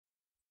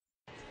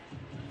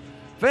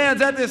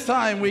Fans, at this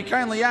time, we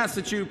kindly ask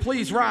that you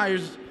please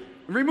rise,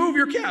 remove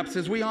your caps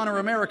as we honor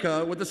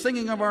America with the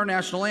singing of our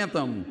national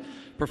anthem.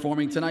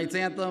 Performing tonight's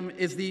anthem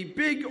is the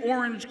Big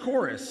Orange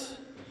Chorus.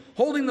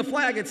 Holding the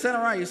flag at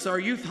center ice are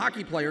youth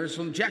hockey players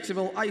from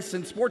Jacksonville Ice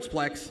and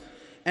Sportsplex,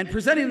 and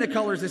presenting the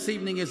colors this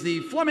evening is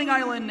the Fleming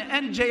Island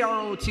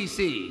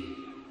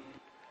NJROTC.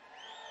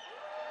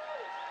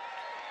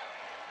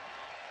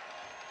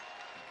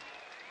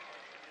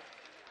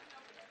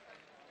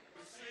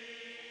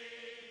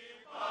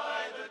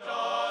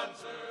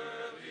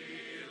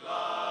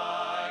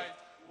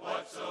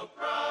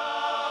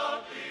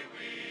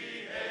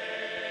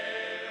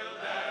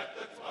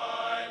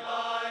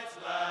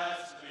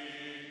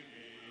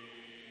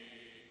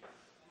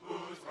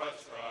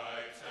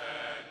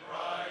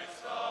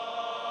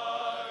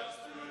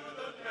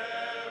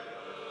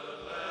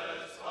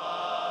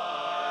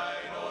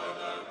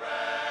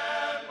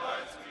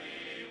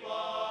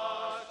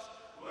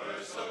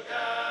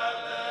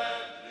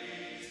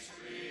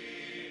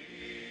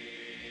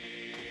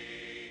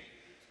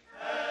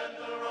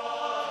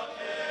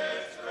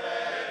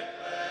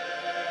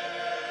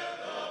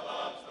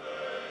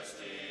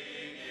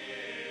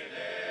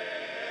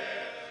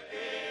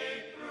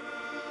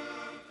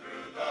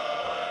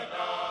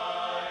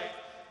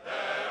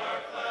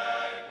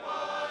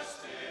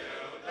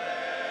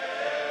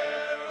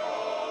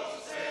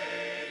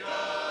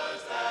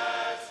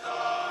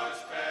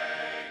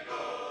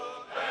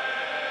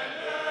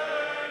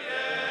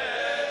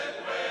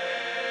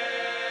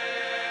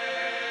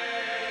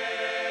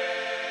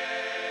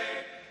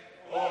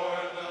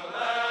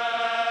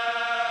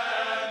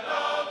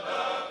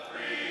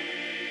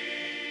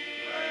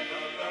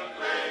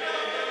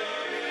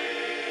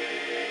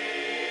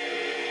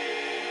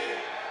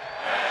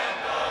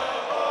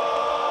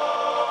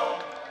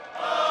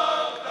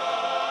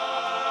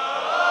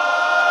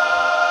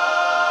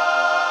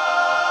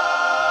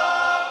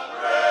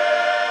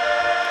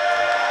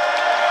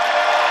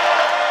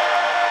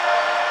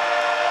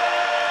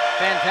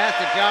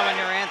 Fantastic job on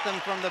your anthem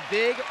from the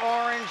Big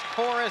Orange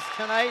Chorus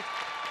tonight.